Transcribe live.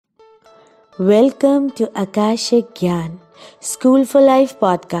Welcome to Akashic Gyan, School for Life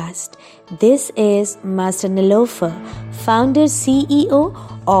podcast. This is Master Nilofer, founder CEO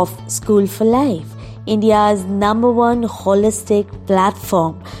of School for Life, India's #1 holistic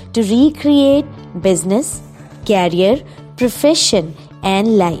platform to recreate business, career, profession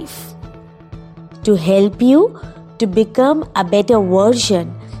and life. To help you to become a better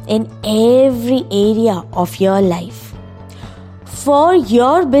version in every area of your life. For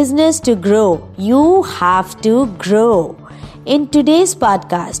your business to grow, you have to grow. In today's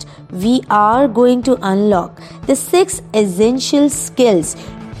podcast, we are going to unlock the 6 essential skills.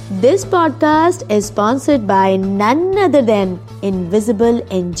 This podcast is sponsored by none other than Invisible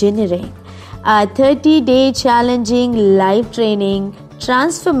Engineering, a 30-day challenging live training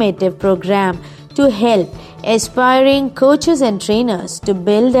transformative program to help aspiring coaches and trainers to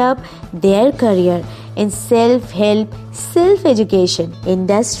build up their career in self-help, self-education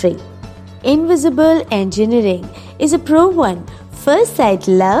industry. Invisible Engineering is a proven first-sight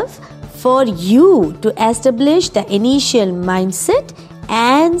love for you to establish the initial mindset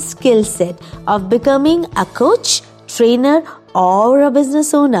and skill set of becoming a coach, trainer or a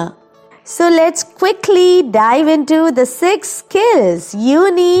business owner. So let's quickly dive into the 6 skills you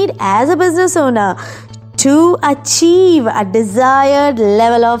need as a business owner to achieve a desired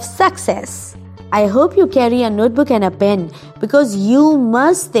level of success. I hope you carry a notebook and a pen because you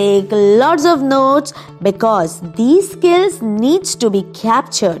must take lots of notes because these skills needs to be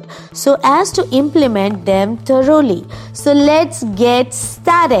captured so as to implement them thoroughly. So let's get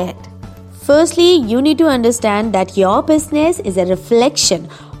started. Firstly, you need to understand that your business is a reflection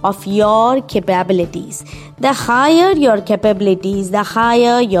of your capabilities. The higher your capabilities, the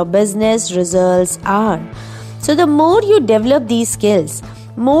higher your business results are. So the more you develop these skills,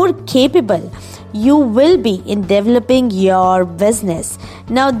 more capable you will be in developing your business.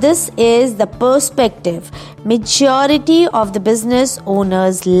 Now this is the perspective majority of the business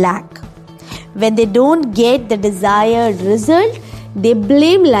owners lack. When they don't get the desired result, they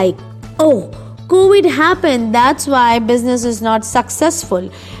blame like, oh, COVID happened, that's why business is not successful.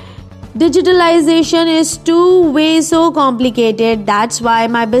 Digitalization is too way so complicated, that's why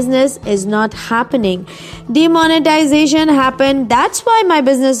my business is not happening. Demonetization happened, that's why my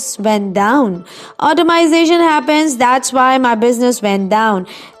business went down. Automation happens, that's why my business went down.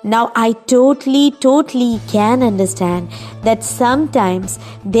 Now I totally can understand that sometimes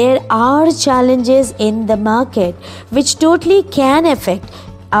there are challenges in the market which totally can affect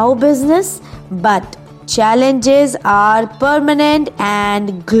our business, but challenges are permanent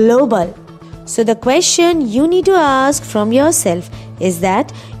and global. So the question you need to ask from yourself is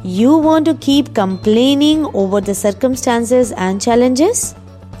that you want to keep complaining over the circumstances and challenges,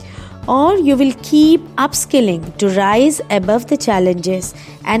 or you will keep upskilling to rise above the challenges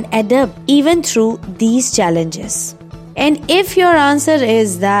and adapt even through these challenges. And if your answer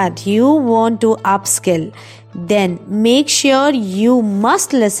is that you want to upskill, then make sure you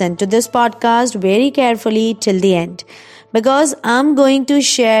must listen to this podcast very carefully till the end, because I'm going to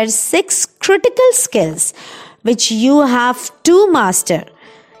share 6 critical skills which you have to master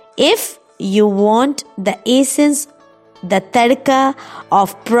if you want the essence, the tadka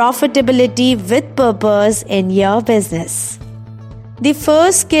of profitability with purpose in your business. The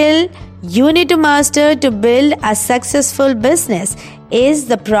first skill you need to master to build a successful business is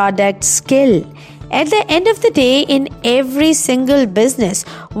the product skill. At the end of the day, in every single business,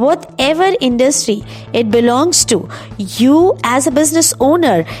 whatever industry it belongs to, you as a business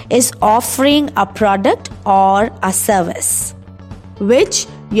owner is offering a product or a service which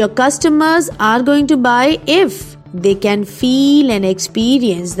your customers are going to buy if they can feel and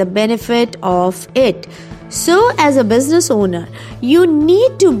experience the benefit of it. So as a business owner, you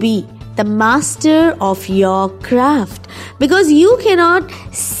need to be the master of your craft, because you cannot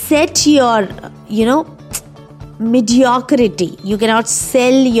set your mediocrity. You cannot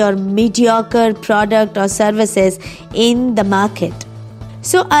sell your mediocre product or services in the market.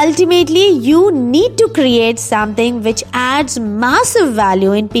 So ultimately, you need to create something which adds massive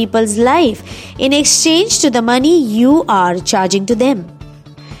value in people's life in exchange to the money you are charging to them.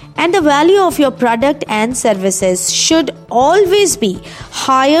 And the value of your product and services should always be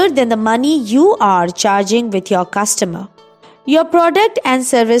higher than the money you are charging with your customer. Your product and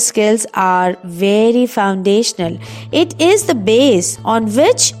service skills are very foundational. It is the base on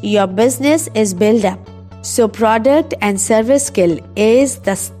which your business is built up. So product and service skill is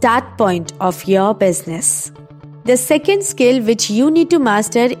the start point of your business. The second skill which you need to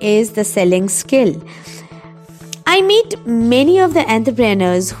master is the selling skill. I meet many of the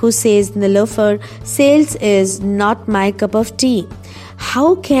entrepreneurs who says, Nilofer, sales is not my cup of tea.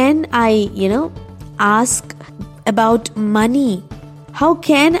 how can I, ask about money? How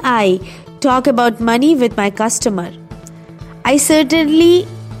can I talk about money with my customer? I certainly,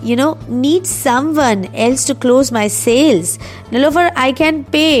 need someone else to close my sales. Nilofer, I can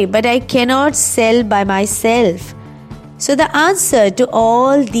pay, but I cannot sell by myself. So the answer to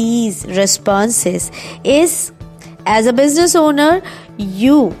all these responses is, as a business owner,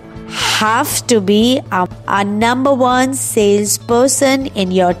 you have to be a number one salesperson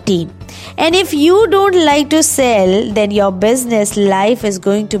in your team. And if you don't like to sell, then your business life is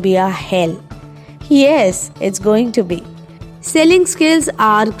going to be a hell. Yes, it's going to be. Selling skills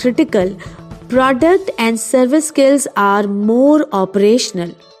are critical. Product and service skills are more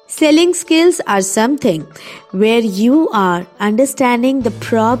operational. Selling skills are something where you are understanding the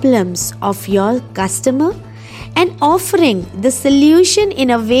problems of your customer and offering the solution in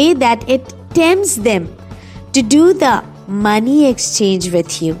a way that it tempts them to do the money exchange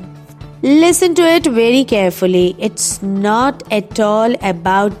with you. Listen to it very carefully. It's not at all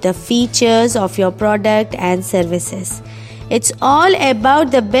about the features of your product and services. It's all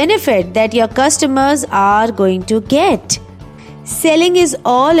about the benefit that your customers are going to get. Selling is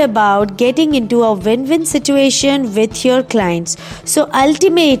all about getting into a win-win situation with your clients. So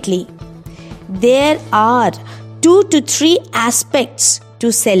ultimately, there are 2 to 3 aspects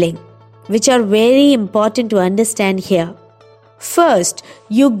to selling, which are very important to understand here. First,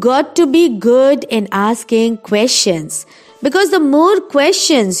 you got to be good in asking questions, because the more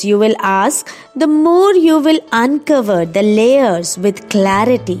questions you will ask, the more you will uncover the layers with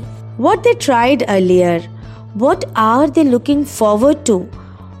clarity. What they tried earlier, what are they looking forward to,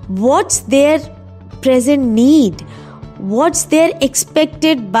 what's their present need, what's their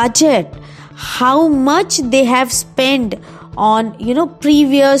expected budget, how much they have spent on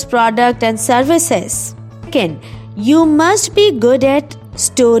previous product and services. Second, you must be good at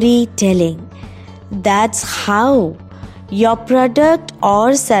storytelling. That's how your product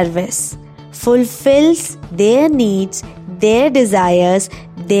or service fulfills their needs, their desires,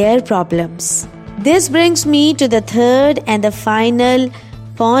 their problems. This brings me to the third and the final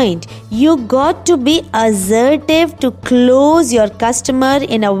point. You got to be assertive to close your customer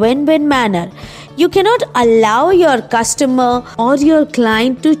in a win-win manner. You cannot allow your customer or your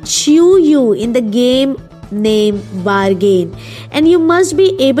client to chew you in the game name bargain, and you must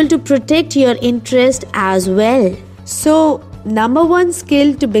be able to protect your interest as well. So, number one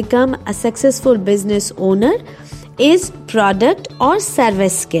skill to become a successful business owner is product or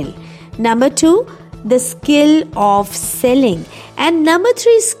service skill. Number 2, the skill of selling. And number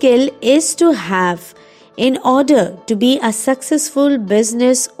 3 skill is to have, in order to be a successful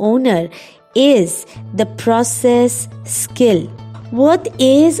business owner, is the process skill. What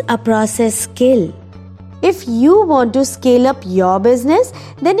is a process skill? If you want to scale up your business,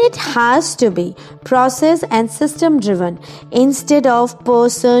 then it has to be process and system driven instead of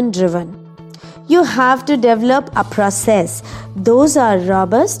person driven. You have to develop a process. Those are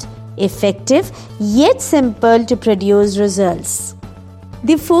robust, effective, yet simple to produce results.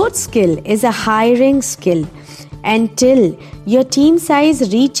 The fourth skill is a hiring skill. Until your team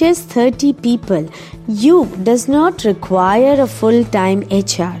size reaches 30 people, you does not require a full-time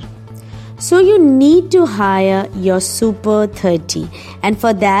HR. So you need to hire your super 30, and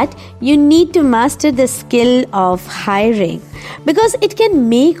for that you need to master the skill of hiring, because it can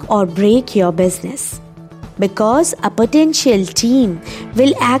make or break your business. Because a potential team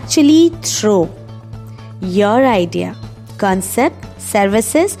will actually throw your idea, concept,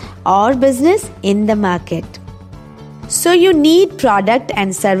 services or business in the market. So you need product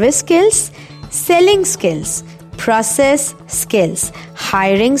and service skills, selling skills, process skills,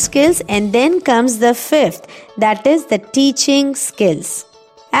 hiring skills, and then comes the fifth, that is the teaching skills.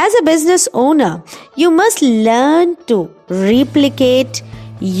 As a business owner, you must learn to replicate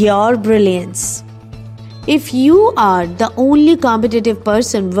your brilliance. If you are the only competitive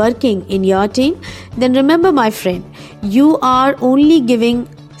person working in your team, then remember, my friend, you are only giving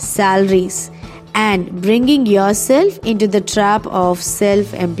salaries and bringing yourself into the trap of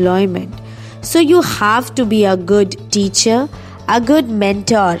self-employment. So you have to be a good teacher, a good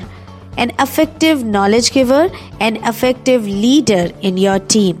mentor, an effective knowledge giver, an effective leader in your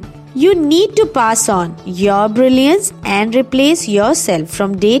team. You need to pass on your brilliance and replace yourself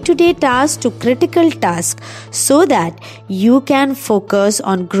from day-to-day tasks to critical tasks so that you can focus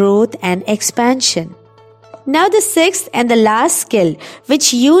on growth and expansion. Now the sixth and the last skill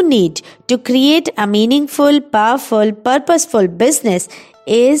which you need to create a meaningful, powerful, purposeful business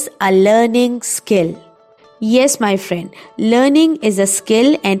is a learning skill. Yes, my friend, learning is a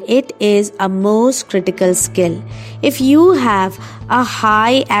skill and it is a most critical skill. If you have a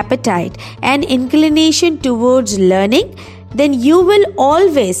high appetite and inclination towards learning, then you will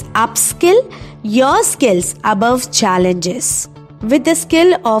always upskill your skills above challenges. With the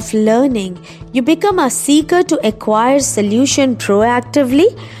skill of learning, you become a seeker to acquire solution proactively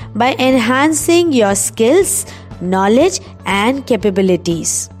by enhancing your skills, knowledge and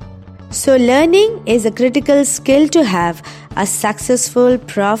capabilities. So learning is a critical skill to have a successful,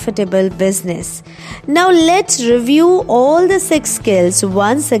 profitable business. Now let's review all the 6 skills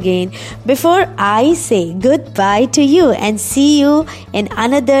once again before I say goodbye to you and see you in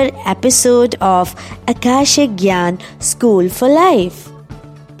another episode of Akashic Gyan School for Life.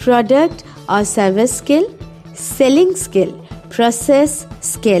 Product or service skill, selling skill, process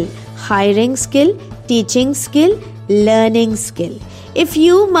skill, hiring skill, teaching skill, learning skill. If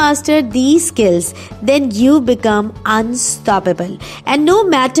you master these skills, then you become unstoppable. And no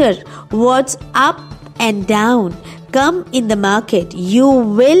matter what's up and down come in the market, you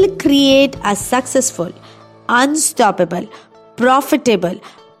will create a successful, unstoppable, profitable,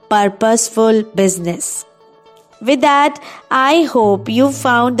 purposeful business. With that, I hope you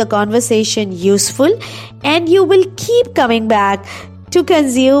found the conversation useful and you will keep coming back to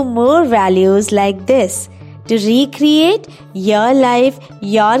consume more values like this, to recreate your life,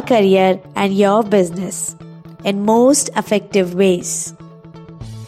 your career and your business in most effective ways.